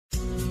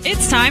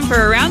It's time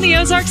for Around the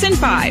Ozarks in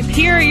 5.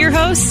 Here are your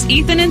hosts,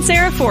 Ethan and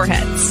Sarah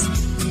Foreheads.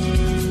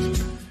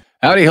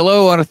 Howdy,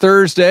 hello on a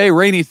Thursday,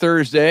 rainy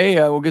Thursday.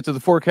 We'll get to the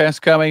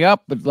forecast coming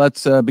up, but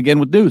let's begin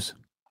with news.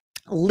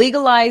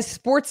 Legalized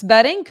sports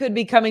betting could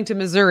be coming to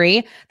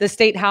Missouri. The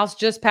state house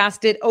just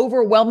passed it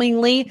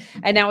overwhelmingly,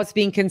 and now it's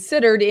being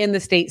considered in the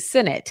state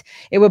Senate.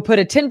 It would put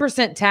a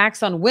 10%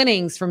 tax on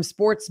winnings from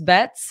sports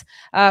bets,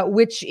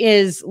 which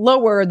is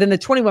lower than the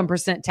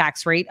 21%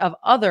 tax rate of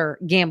other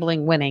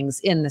gambling winnings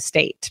in the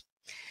state.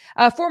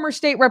 Former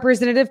state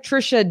representative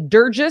Tricia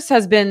Durgis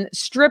has been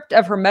stripped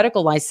of her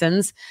medical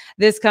license.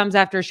 This comes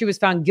after she was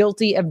found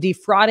guilty of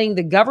defrauding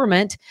the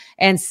government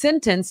and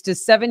sentenced to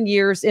 7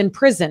 years in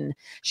prison.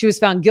 She was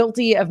found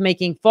guilty of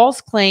making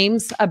false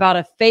claims about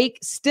a fake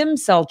stem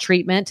cell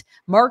treatment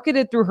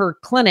marketed through her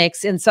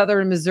clinics in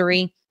southern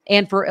Missouri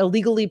and for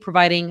illegally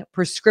providing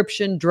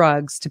prescription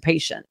drugs to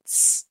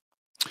patients.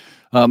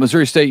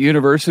 Missouri State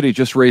University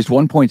just raised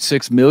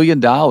 $1.6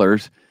 million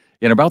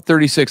in about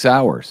 36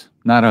 hours.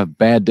 Not a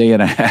bad day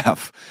and a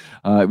half.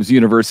 It was the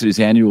university's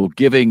annual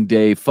Giving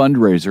Day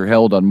fundraiser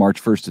held on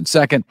March 1st and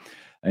 2nd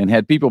and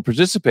had people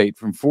participate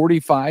from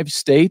 45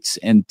 states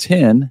and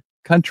 10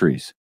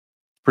 countries.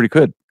 Pretty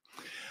good.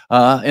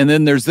 And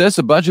then there's this,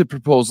 a budget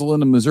proposal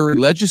in the Missouri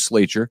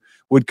legislature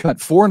would cut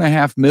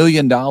 $4.5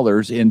 million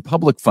in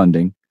public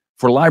funding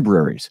for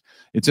libraries.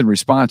 It's in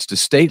response to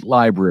state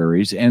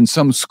libraries and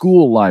some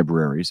school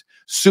libraries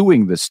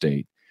suing the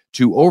state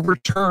to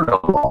overturn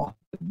a law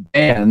that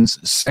bans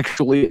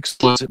sexually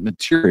explicit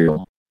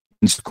material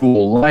in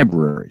school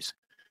libraries.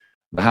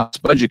 The House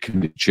Budget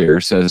Committee chair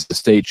says the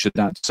state should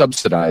not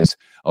subsidize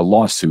a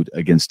lawsuit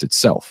against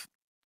itself.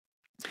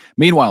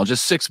 Meanwhile,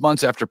 just 6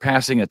 months after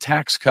passing a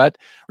tax cut,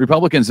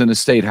 Republicans in the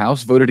state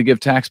house voted to give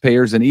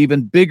taxpayers an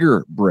even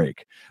bigger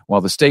break, while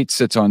the state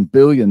sits on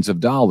billions of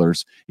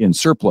dollars in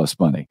surplus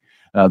money.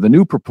 The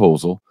new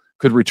proposal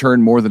could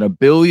return more than $1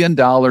 billion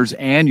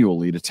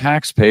annually to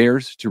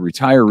taxpayers, to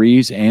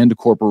retirees, and to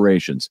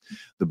corporations.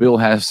 The bill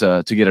has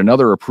to get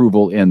another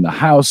approval in the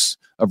House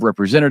of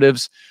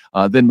Representatives,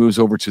 then moves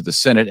over to the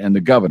Senate and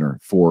the governor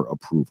for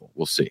approval.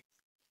 We'll see.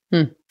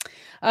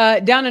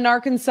 Down in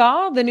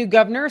Arkansas, the new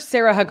governor,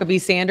 Sarah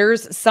Huckabee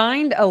Sanders,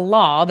 signed a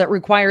law that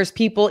requires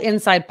people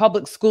inside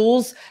public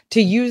schools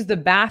to use the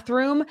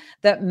bathroom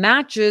that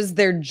matches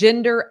their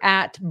gender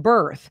at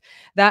birth.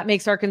 That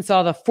makes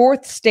Arkansas the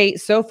fourth state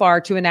so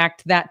far to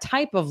enact that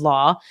type of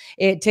law.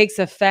 It takes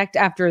effect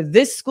after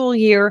this school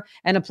year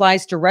and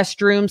applies to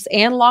restrooms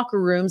and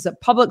locker rooms at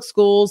public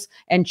schools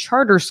and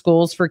charter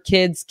schools for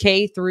kids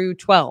K through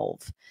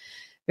 12.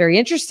 Very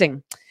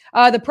interesting.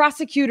 The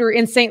prosecutor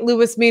in St.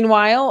 Louis,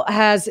 meanwhile,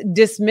 has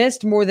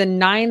dismissed more than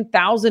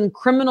 9,000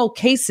 criminal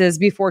cases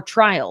before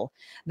trial.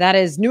 That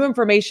is new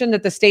information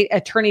that the state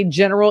attorney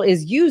general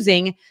is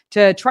using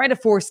to try to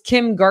force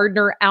Kim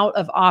Gardner out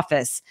of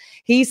office.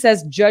 He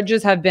says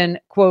judges have been,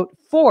 quote,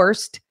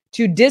 forced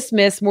to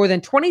dismiss more than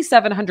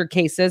 2,700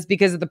 cases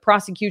because of the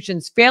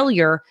prosecution's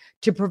failure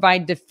to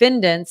provide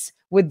defendants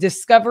with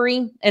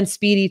discovery and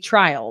speedy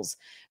trials.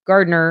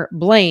 Gardner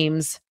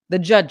blames the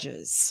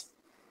judges.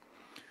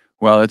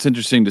 Well, it's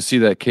interesting to see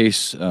that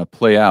case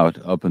play out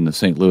up in the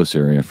St. Louis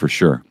area for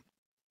sure.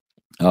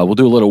 We'll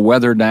do a little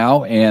weather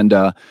now, and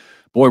boy,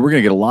 we're going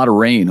to get a lot of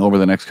rain over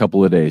the next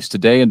couple of days.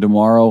 Today and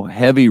tomorrow,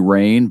 heavy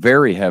rain,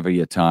 very heavy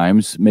at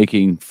times,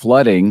 making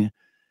flooding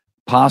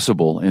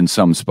possible in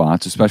some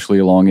spots, especially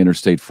along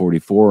Interstate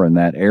 44 in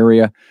that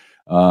area.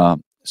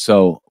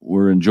 So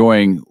we're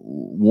enjoying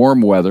warm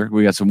weather.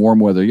 We got some warm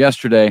weather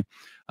yesterday,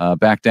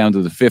 back down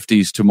to the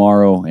 50s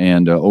tomorrow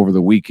and over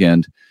the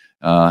weekend.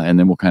 And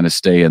then we'll kind of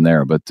stay in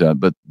there. But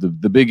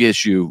the big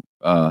issue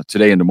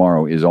today and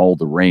tomorrow is all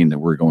the rain that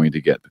we're going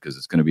to get, because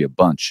it's going to be a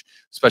bunch,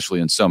 especially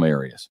in some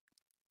areas.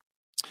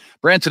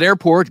 Branson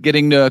Airport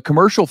getting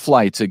commercial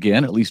flights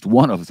again, at least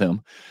one of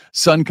them.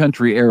 Sun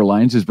Country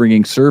Airlines is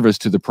bringing service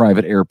to the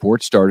private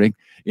airport starting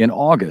in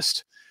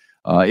August.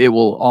 It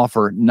will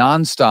offer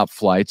nonstop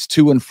flights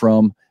to and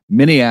from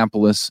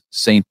Minneapolis,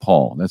 St.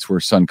 Paul. That's where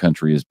Sun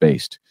Country is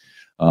based.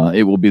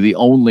 It will be the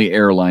only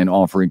airline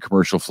offering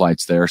commercial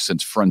flights there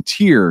since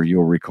Frontier,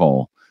 you'll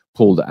recall,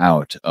 pulled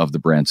out of the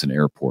Branson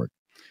Airport.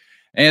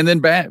 And then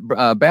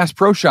Bass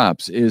Pro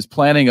Shops is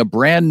planning a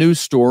brand new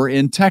store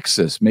in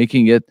Texas,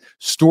 making it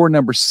store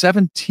number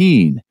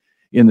 17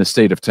 in the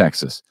state of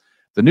Texas.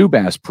 The new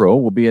Bass Pro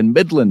will be in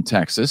Midland,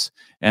 Texas,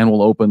 and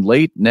will open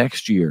late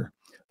next year.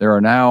 There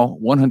are now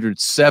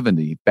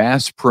 170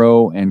 Bass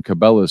Pro and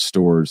Cabela's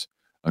stores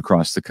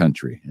across the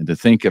country. And to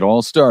think it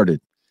all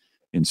started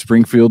in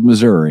Springfield,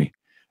 Missouri,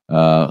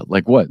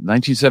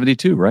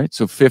 1972, right?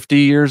 So 50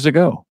 years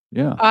ago.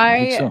 Yeah, I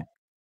think so.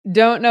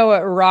 Don't know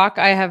what rock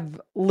I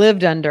have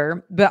lived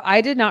under, but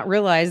I did not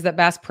realize that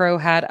Bass Pro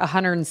had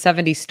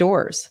 170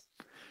 stores.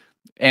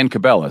 And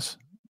Cabela's.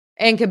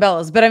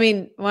 But I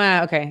mean,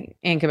 well, okay,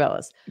 and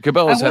Cabela's.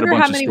 Cabela's had a bunch of stores. I wonder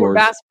how many were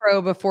Bass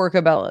Pro before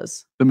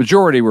Cabela's. The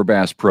majority were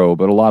Bass Pro,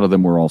 but a lot of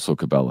them were also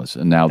Cabela's,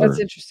 and now that's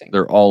interesting.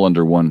 They're all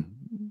under one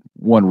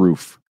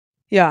roof.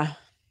 Yeah.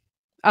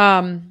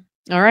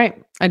 All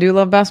right. I do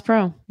love Bass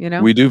Pro,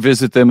 We do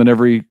visit them in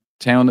every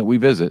town that we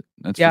visit.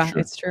 That's for sure.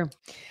 It's true.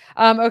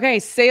 Okay.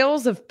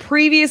 Sales of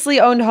previously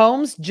owned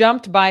homes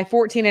jumped by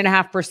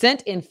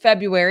 14.5% in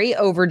February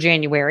over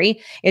January.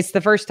 It's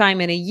the first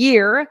time in a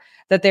year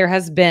that there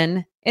has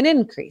been an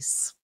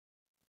increase.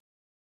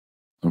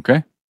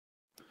 Okay.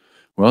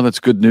 Well, that's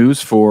good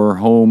news for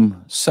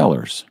home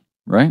sellers,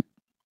 right?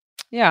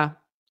 Yeah.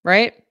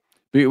 Right.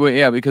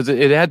 Yeah, because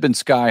it had been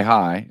sky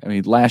high. I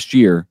mean, last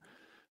year,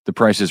 the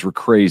prices were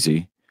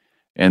crazy,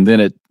 and then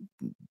it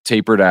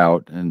tapered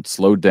out and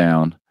slowed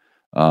down.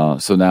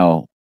 So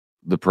now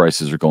the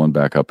prices are going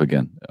back up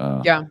again.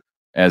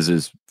 As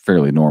is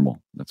fairly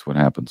normal. That's what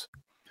happens.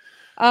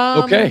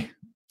 Okay.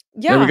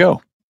 Yeah. There we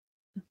go.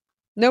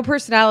 No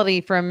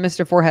personality from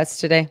Mr. Forhess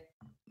today.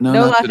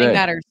 No laughing today.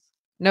 matters.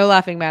 No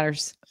laughing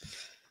matters.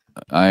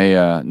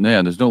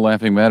 There's no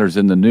laughing matters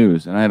in the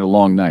news, and I had a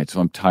long night, so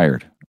I'm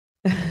tired.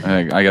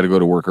 I got to go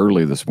to work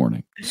early this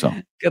morning. So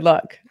good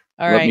luck.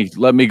 All right.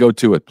 Let me go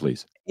to it,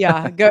 please.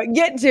 Yeah, go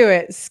get to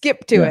it.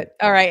 Skip to it.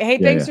 All right. Hey,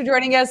 thanks for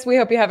joining us. We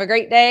hope you have a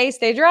great day.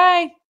 Stay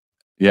dry.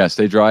 Yeah,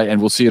 stay dry,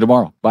 and we'll see you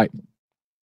tomorrow. Bye.